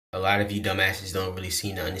A lot of you dumbasses don't really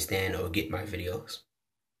seem to understand or get my videos.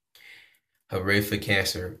 Hooray for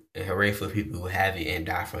cancer, and hooray for people who have it and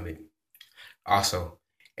die from it. Also,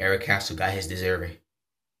 Eric Castle got his deserving,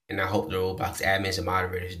 and I hope the Roblox admins and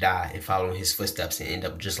moderators die and follow in his footsteps and end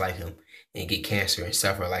up just like him and get cancer and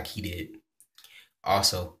suffer like he did.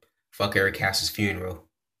 Also, fuck Eric Castle's funeral.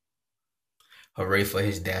 Hooray for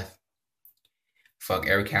his death. Fuck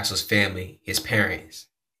Eric Castle's family, his parents,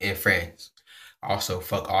 and friends. Also,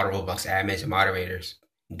 fuck all the Roblox admins and moderators,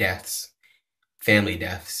 deaths, family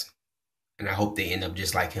deaths, and I hope they end up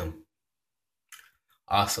just like him.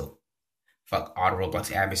 Also, fuck all the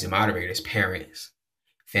Roblox admins and moderators, parents,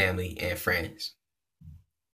 family, and friends.